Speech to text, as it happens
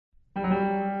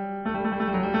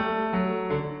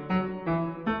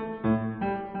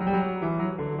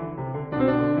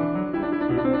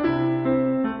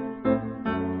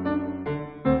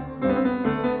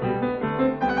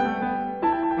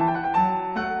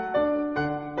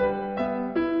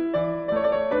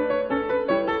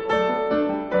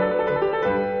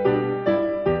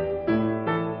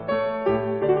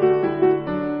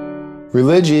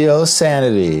Religio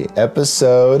Sanity,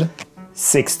 episode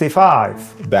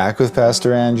 65. Back with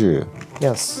Pastor Andrew.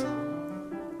 Yes.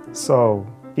 So,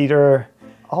 Peter,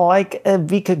 like a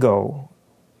week ago,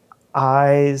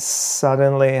 I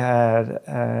suddenly had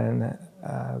a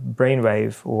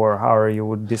brainwave, or however you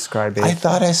would describe it. I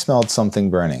thought I smelled something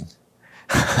burning.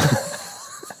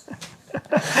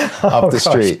 Up the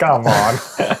street. Come on.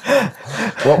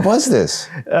 What was this?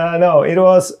 No, it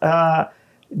was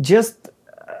just,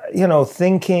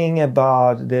 thinking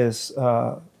about this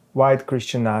white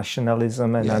Christian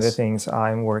nationalism and other things.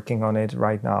 I'm working on it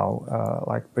right now,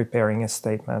 like preparing a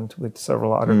statement with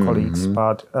several other colleagues.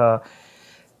 But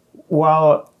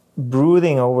while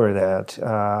brooding over that,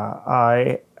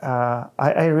 I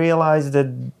realized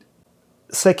that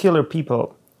secular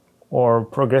people or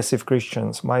progressive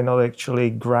Christians might not actually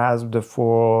grasp the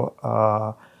full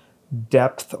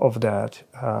depth of that.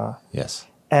 Yes.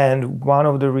 And one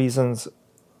of the reasons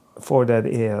for that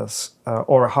is,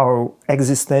 or how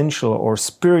existential or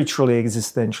spiritually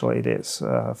existential it is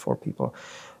for people.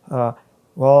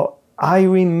 Well, I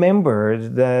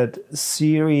remembered that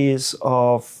series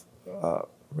of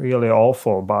really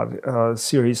awful, but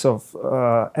series of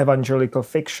evangelical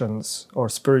fictions or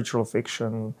spiritual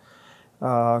fiction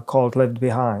called Left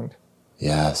Behind.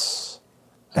 Yes.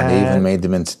 And they even made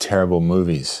them into terrible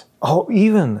movies. Oh,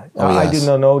 even? Oh, yes. I did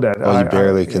not know that. Well, you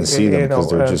barely can see them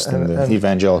because they're just in the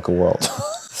evangelical world.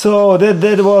 So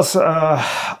that was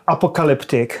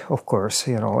apocalyptic, of course,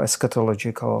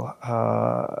 eschatological,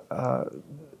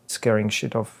 scaring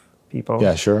shit of people.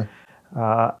 Yeah, sure.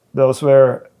 Those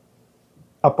were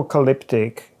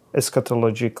apocalyptic,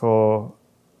 eschatological,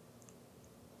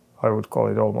 I would call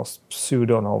it almost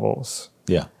pseudo-novels.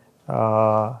 Yeah.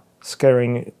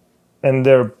 Scaring, and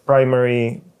their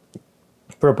primary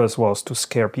purpose was to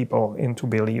scare people into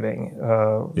believing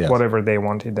whatever they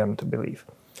wanted them to believe.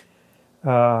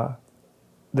 They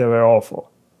were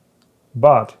awful.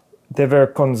 But they were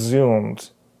consumed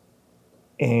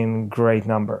in great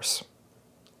numbers.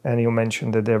 And you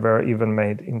mentioned that they were even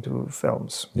made into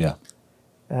films. Yeah.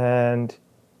 And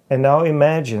now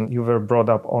imagine you were brought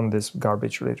up on this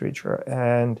garbage literature,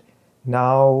 and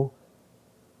now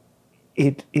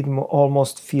it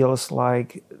almost feels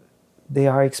like they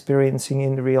are experiencing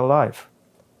in real life.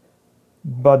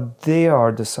 But they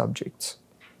are the subjects.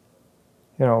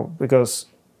 Because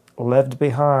left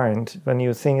behind, when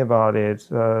you think about it,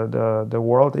 the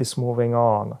world is moving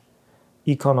on.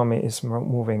 Economy is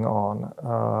moving on.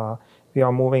 We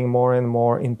are moving more and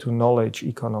more into knowledge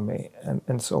economy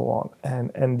and so on.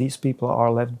 And these people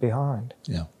are left behind.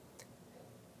 Yeah.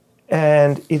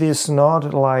 And it is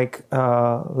not like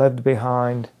left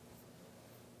behind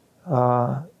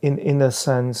in a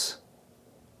sense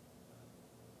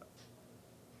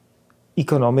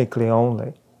economically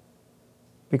only.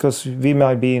 Because we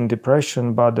might be in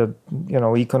depression, but the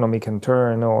economy can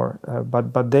turn,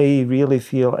 but they really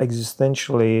feel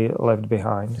existentially left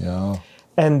behind. Yeah.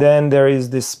 And then there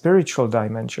is this spiritual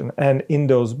dimension, and in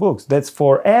those books, that's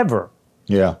forever,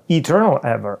 eternal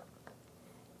ever.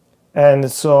 And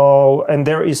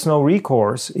there is no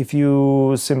recourse if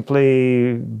you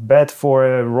simply bet for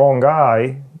a wrong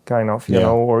guy,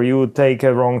 or you take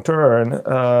a wrong turn,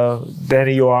 then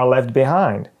you are left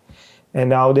behind. And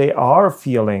now they are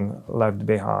feeling left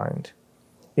behind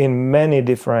in many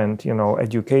different,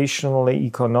 educationally,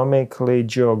 economically,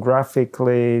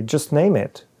 geographically, just name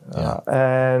it.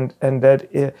 And in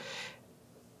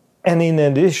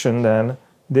addition, then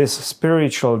this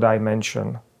spiritual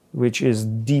dimension, which is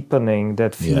deepening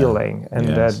that feeling and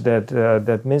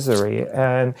that misery,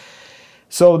 and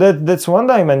so that's one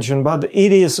dimension. But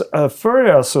it is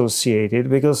further associated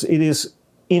because it is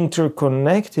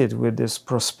interconnected with this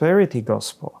prosperity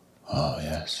gospel. Oh,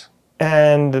 yes.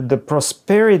 And the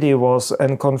prosperity was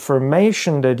a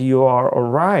confirmation that you are all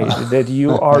right, that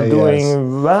you are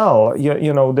doing well,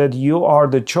 that you are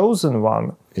the chosen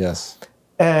one. Yes.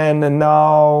 And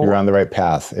now you're on the right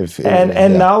path.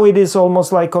 Now it is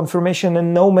almost like confirmation,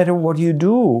 and no matter what you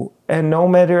do, and no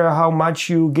matter how much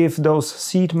you give those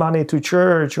seed money to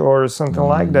church or something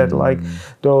like that, like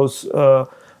those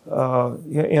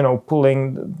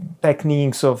pulling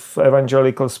techniques of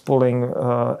evangelicals pulling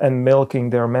and milking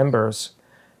their members.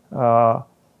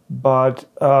 But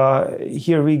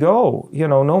here we go.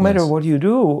 No matter what you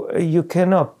do, you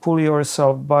cannot pull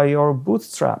yourself by your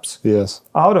bootstraps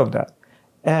out of that.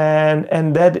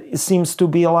 And that seems to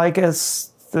be like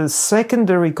the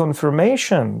secondary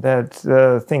confirmation that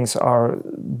things are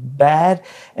bad,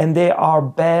 and they are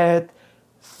bad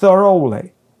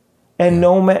thoroughly. And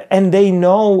and they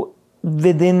know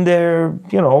within their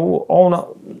own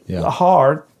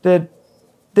heart that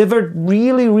They were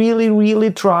really, really, really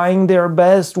trying their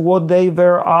best, what they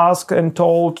were asked and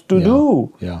told to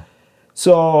do. Yeah.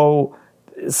 So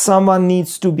someone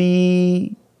needs to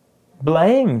be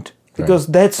blamed because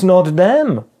that's not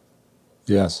them.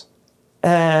 Yes.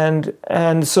 And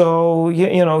so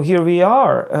here we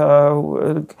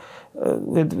are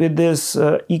with this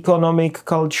economic,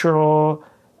 cultural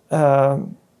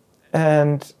and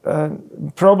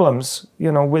problems,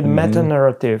 with meta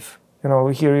narrative.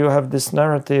 Here you have this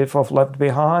narrative of Left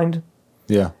Behind,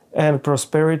 and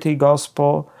prosperity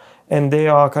gospel, and they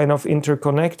are kind of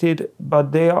interconnected,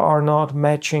 but they are not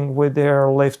matching with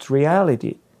their lived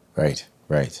reality. Right.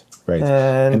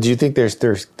 And do you think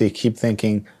they keep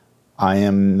thinking, I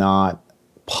am not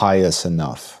pious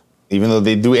enough, even though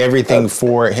they do everything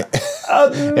for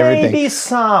everything? Maybe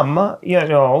some,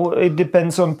 it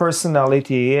depends on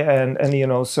personality, and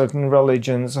certain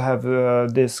religions have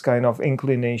this kind of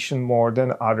inclination more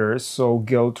than others. So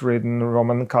guilt-ridden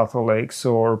Roman Catholics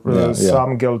or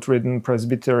some guilt-ridden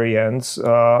Presbyterians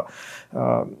can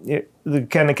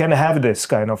have this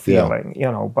kind of feeling,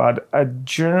 but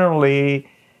generally,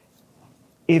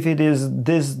 if it is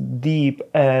this deep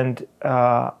and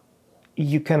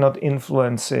you cannot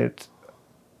influence it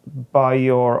by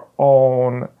your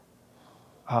own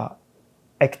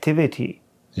activity,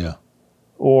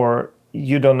 or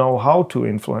you don't know how to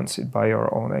influence it by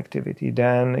your own activity,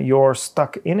 then you're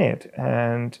stuck in it.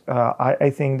 And I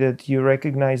think that you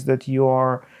recognize that you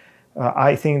are,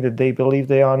 I think that they believe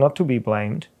they are not to be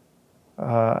blamed.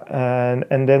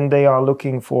 And then they are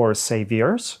looking for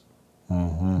saviors.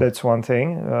 That's one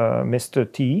thing, Mr.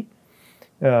 T,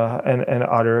 and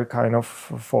other kind of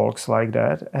folks like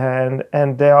that,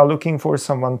 and they are looking for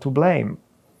someone to blame.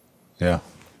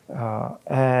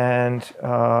 And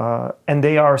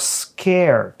they are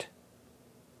scared.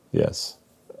 Yes.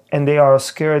 And they are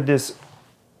scared this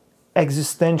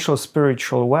existential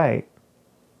spiritual way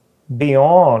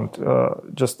beyond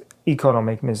just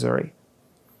economic misery.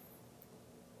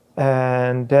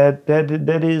 And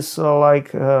that is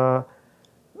like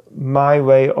my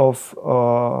way of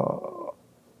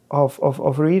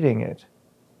reading it.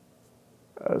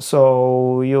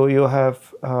 So you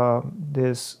have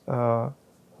this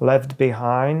Left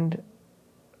Behind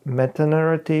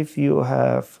meta-narrative, you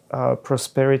have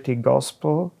prosperity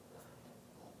gospel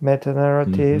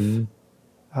meta-narrative,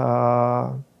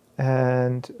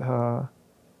 and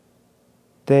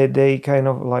they kind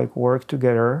of like work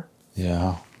together.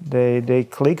 They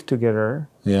click together.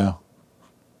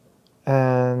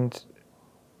 And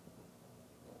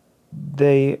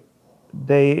they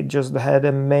just had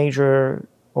a major,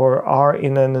 or are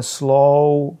in a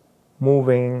slow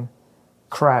moving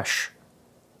crash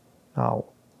now.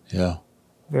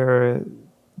 Where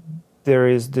there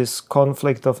is this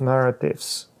conflict of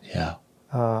narratives.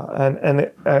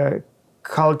 And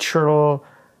cultural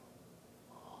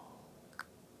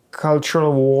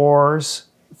wars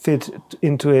fit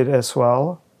into it as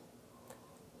well.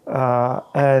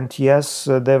 And yes,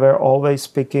 they were always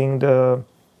picking the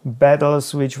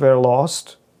battles which were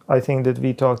lost. I think that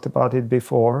we talked about it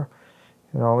before.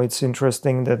 It's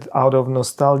interesting that out of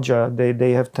nostalgia,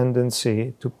 they have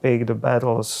tendency to pick the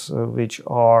battles which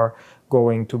are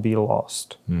going to be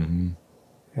lost.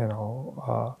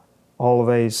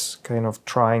 Always kind of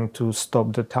trying to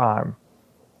stop the time,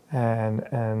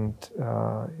 and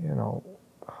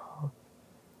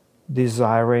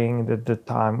desiring that the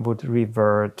time would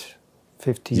revert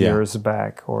 50 years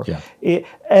back, or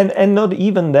and not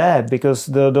even that, because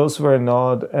those were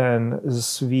not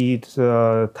sweet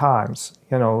times.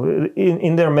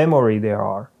 In their memory they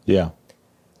are.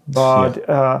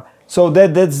 But so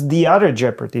that's the other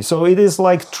jeopardy. So it is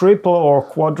like triple or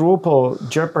quadruple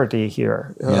jeopardy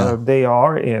here. They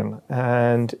are in,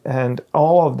 and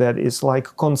all of that is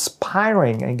like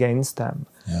conspiring against them.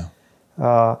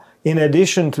 In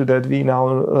addition to that, we now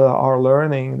are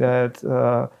learning that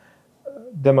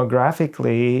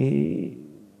demographically,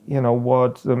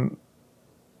 what the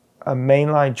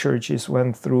mainline churches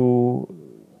went through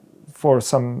for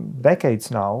some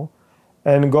decades now,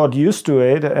 and got used to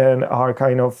it and are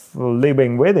kind of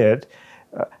living with it,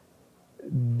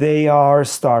 they are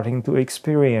starting to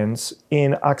experience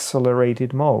in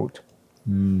accelerated mode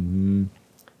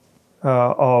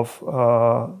of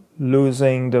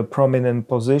losing the prominent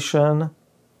position,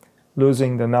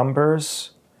 losing the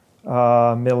numbers.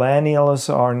 Millennials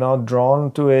are not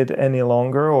drawn to it any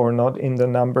longer, or not in the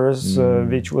numbers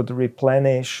which would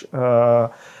replenish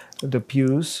the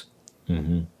pews.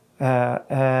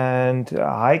 And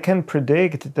I can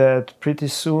predict that pretty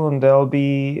soon there'll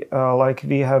be, like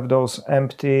we have those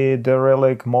empty,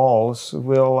 derelict malls,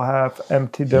 we'll have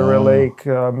empty, derelict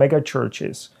mega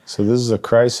churches. So this is a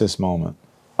crisis moment.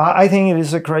 I think it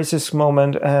is a crisis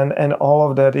moment, and all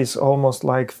of that is almost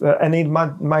like, and it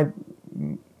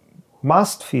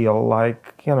must feel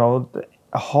like,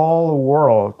 a whole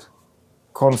world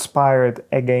conspired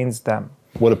against them.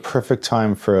 What a perfect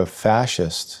time for a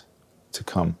fascist to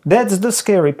come. That's the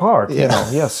scary part,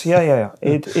 Yes, yeah.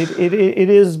 It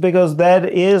is, because that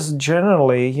is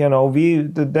generally,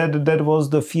 that was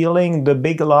the feeling, the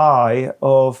big lie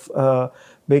of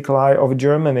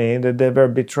Germany, that they were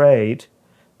betrayed.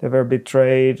 They were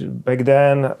betrayed back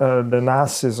then. The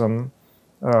Nazism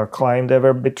claimed they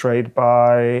were betrayed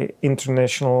by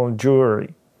international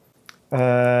Jewry.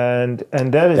 And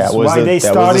that is why they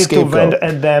started to vent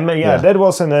at them. That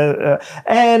wasn't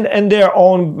and their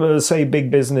own say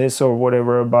big business or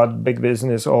whatever, but big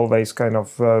business always kind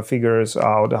of figures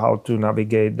out how to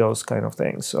navigate those kind of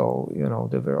things. So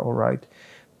they were all right,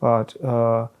 but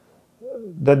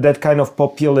that kind of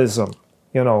populism,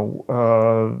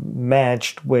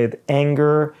 matched with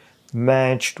anger,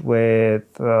 matched with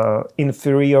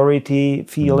inferiority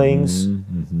feelings.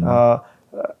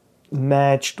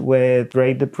 Matched with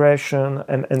Great Depression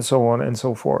and so on and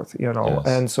so forth,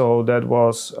 and so that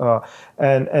was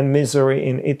and misery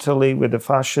in Italy with the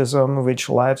fascism, which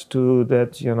led to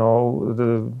that,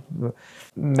 the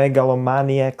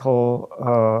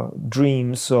megalomaniacal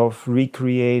dreams of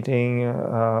recreating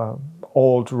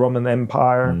old Roman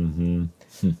Empire, and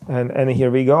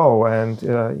here we go, and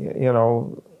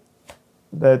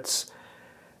that's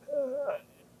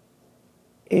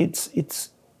it's.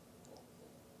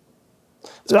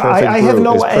 I have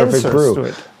no answers to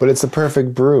it. But it's the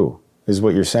perfect brew, is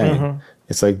what you're saying.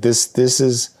 It's like this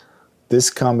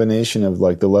combination of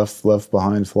like the left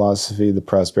behind philosophy, the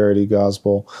prosperity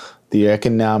gospel, the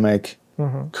economic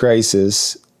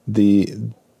crisis,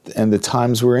 and the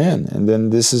times we're in, and then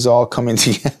this is all coming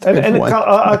together. And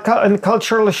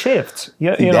cultural shift,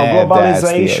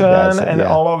 globalization and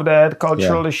all of that,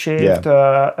 cultural shift.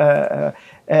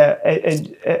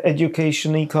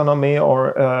 Education economy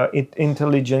or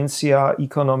intelligentsia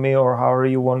economy, or however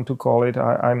you want to call it.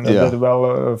 I'm not that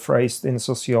well phrased in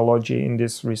sociology in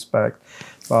this respect,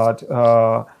 but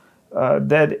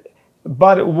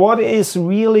what is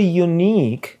really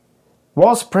unique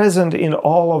was present in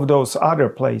all of those other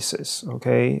places.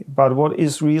 Okay, but what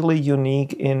is really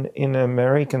unique in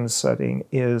American setting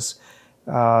is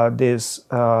this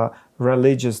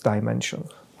religious dimension.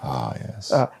 Ah,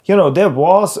 yes. There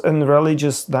was a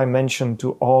religious dimension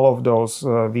to all of those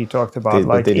we talked about,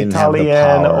 like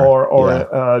Italian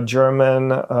or German.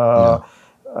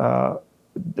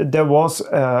 There was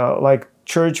like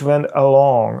church went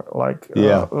along, like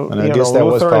and I guess that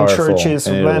Lutheran was churches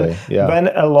anyway. went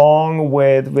along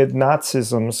with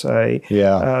Nazism, say,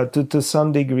 to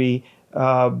some degree,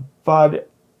 but.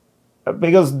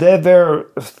 Because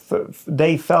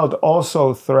they felt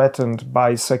also threatened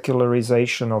by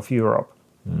secularization of Europe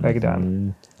back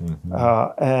then,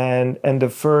 and the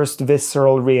first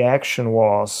visceral reaction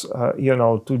was,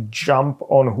 to jump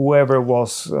on whoever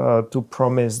was to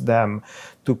promise them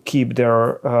to keep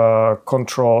their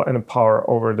control and power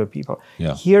over the people.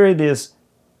 Yeah. Here it is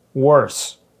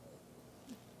worse.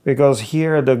 Because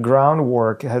here the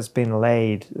groundwork has been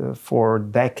laid for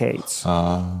decades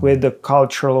with the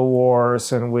cultural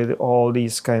wars and with all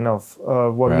these kind of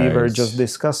what we were just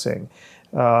discussing,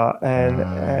 and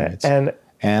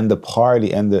the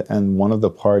party and one of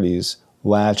the parties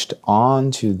latched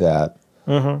on to that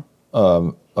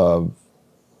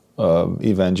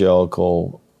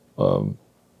evangelical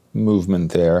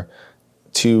movement there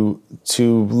to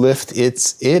lift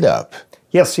it up.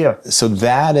 Yes, yeah. So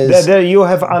that is... There you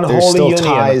have unholy union. There's still union.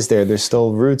 ties there. There's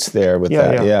still roots there with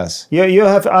that, yes. Yeah, you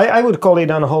have... I would call it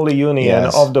unholy union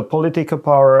of the political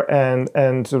power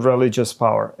and religious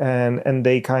power. And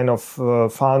they kind of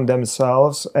found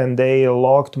themselves, and they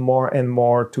locked more and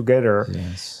more together,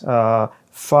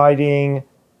 fighting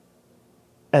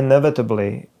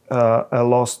inevitably a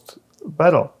lost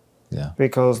battle. Yeah.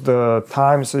 Because the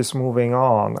times is moving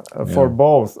on for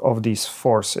both of these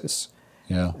forces.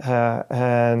 Yeah.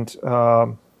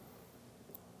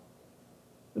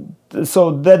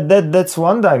 So that's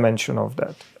one dimension of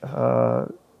that.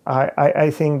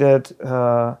 I think that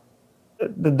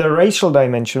the racial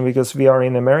dimension, because we are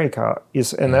in America,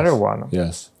 is another one.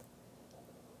 Yes.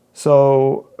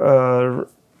 So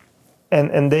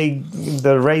and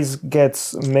the race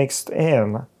gets mixed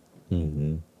in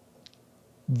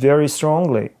very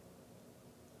strongly.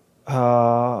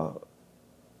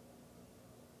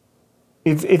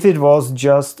 if it was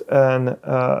just an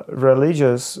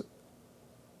religious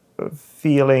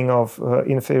feeling of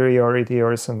inferiority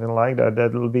or something like that,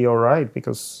 that will be all right,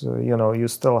 because you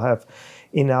still have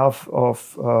enough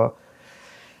of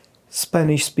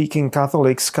Spanish-speaking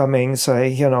Catholics coming,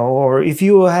 say, or if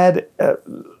you had a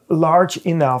large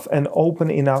enough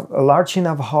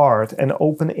heart and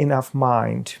open enough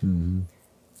mind,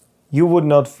 you would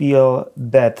not feel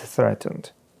that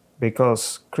threatened,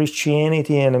 because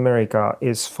Christianity in America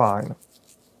is fine.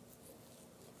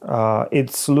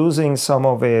 It's losing some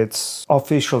of its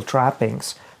official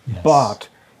trappings, yes. But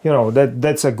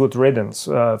that's a good riddance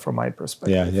from my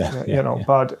perspective.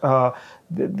 But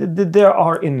there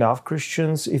are enough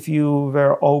Christians. If you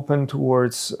were open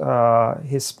towards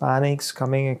Hispanics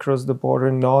coming across the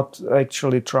border, not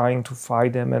actually trying to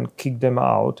fight them and kick them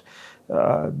out,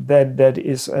 that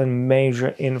is a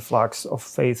major influx of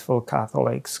faithful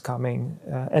Catholics coming,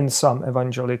 and some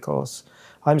evangelicals.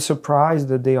 I'm surprised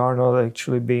that they are not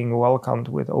actually being welcomed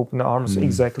with open arms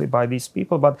exactly by these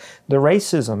people, but the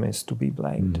racism is to be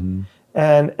blamed.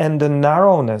 And the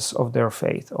narrowness of their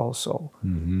faith also,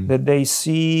 that they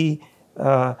see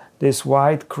this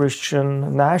white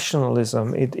Christian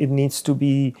nationalism. It needs to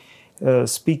be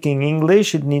speaking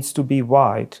English, it needs to be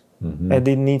white, and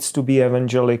it needs to be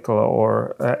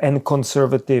evangelical and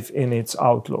conservative in its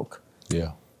outlook.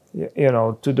 Yeah.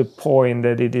 To the point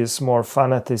that it is more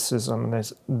fanaticism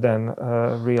than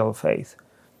real faith,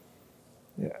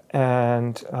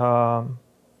 and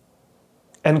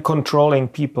controlling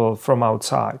people from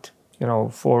outside,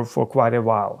 for quite a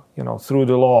while, through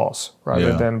the laws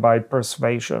rather than by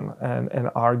persuasion and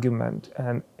argument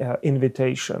and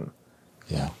invitation.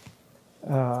 Yeah.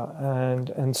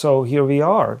 And so here we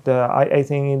are. I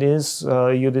think it is.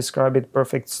 You describe it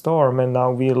perfect storm, and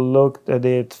now we looked at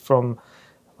it from.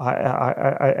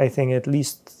 I think at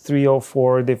least 3 or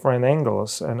 4 different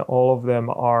angles, and all of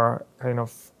them are kind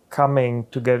of coming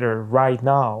together right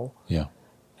now,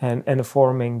 and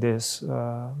forming this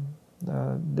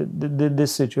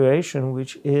this situation,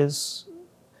 which is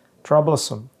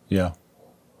troublesome. Yeah,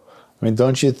 I mean,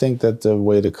 don't you think that the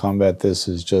way to combat this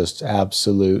is just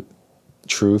absolute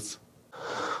truth?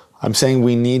 I'm saying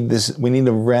we need this. We need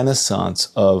a renaissance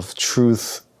of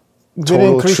truth,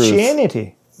 total within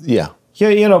Christianity. Truth. Yeah.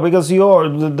 Yeah, because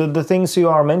the things you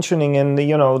are mentioning, and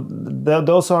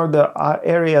those are the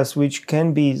areas which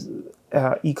can be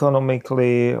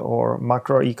economically or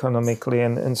macroeconomically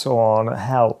and so on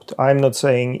helped. I'm not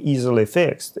saying easily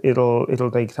fixed.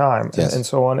 It'll take time, yes. and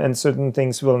so on. And certain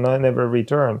things will never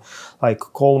return, like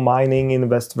coal mining in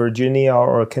West Virginia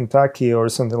or Kentucky or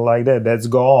something like that. That's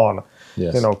gone.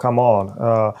 Yes. Come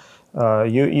on.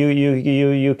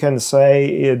 You can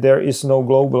say there is no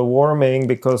global warming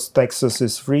because Texas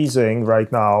is freezing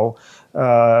right now.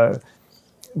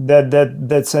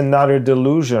 That's another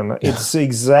delusion. Yeah. It's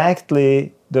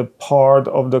exactly the part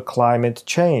of the climate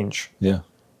change. Yeah.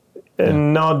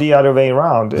 Not the other way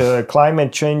around.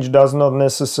 Climate change does not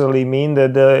necessarily mean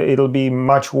that it'll be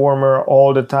much warmer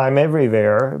all the time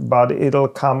everywhere, but it'll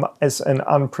come as an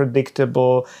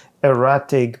unpredictable,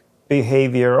 erratic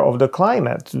behavior of the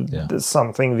climate. Yeah.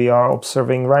 Something we are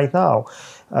observing right now,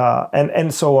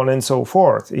 and so on and so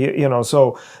forth.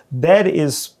 So that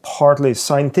is partly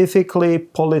scientifically,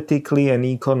 politically, and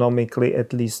economically,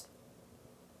 at least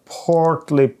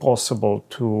partly possible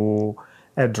to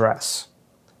address.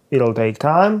 It'll take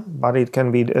time, but it can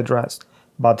be addressed.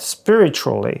 But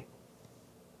spiritually,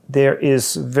 there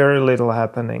is very little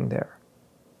happening there.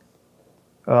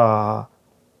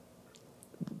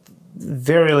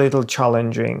 Very little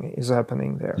challenging is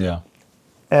happening there. Yeah.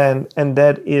 And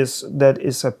that is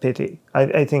a pity.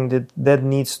 I think that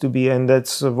needs to be, and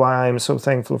that's why I'm so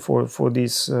thankful for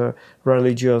these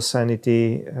Religio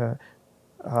Sanity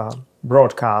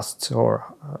broadcasts or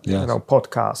yes.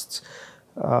 podcasts,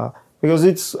 because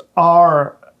it's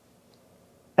our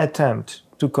attempt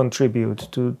to contribute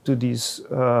to this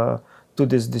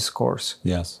discourse.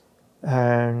 Yes.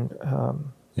 And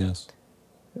yes.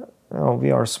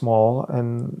 We are small,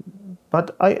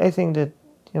 but I think that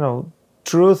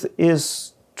truth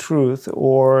is truth,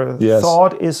 or yes.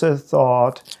 thought is a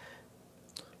thought.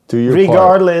 Do your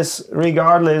regardless, how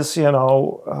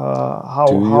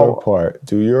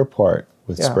do your part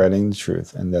with spreading the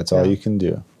truth, and that's all you can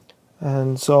do.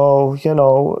 And so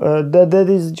that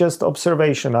is just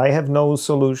observation. I have no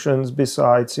solutions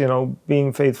besides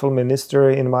being faithful minister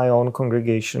in my own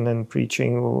congregation and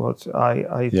preaching what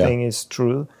I think is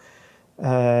true.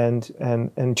 And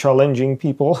challenging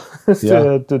people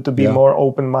to be more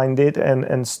open-minded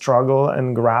and struggle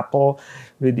and grapple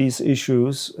with these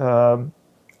issues.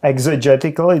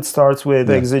 exegetical. It starts with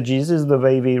exegesis, the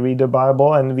way we read the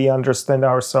Bible and we understand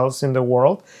ourselves in the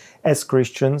world as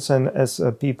Christians and as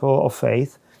people of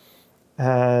faith.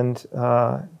 And,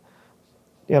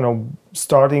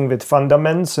 starting with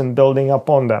fundaments and building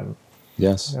upon them.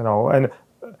 Yes. And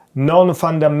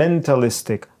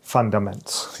non-fundamentalistic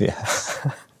fundaments. Yes.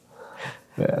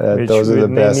 Those are the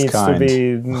best kind.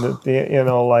 Needs to be,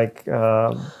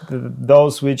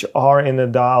 those which are in a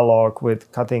dialogue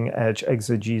with cutting-edge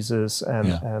exegesis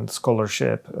and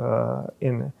scholarship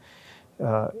in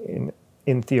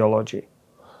theology.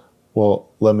 Well,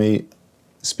 let me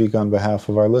speak on behalf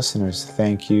of our listeners.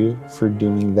 Thank you for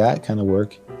doing that kind of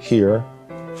work here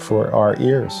for our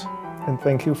ears. And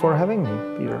thank you for having me,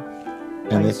 Peter.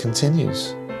 And it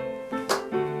continues.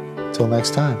 Till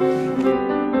next time.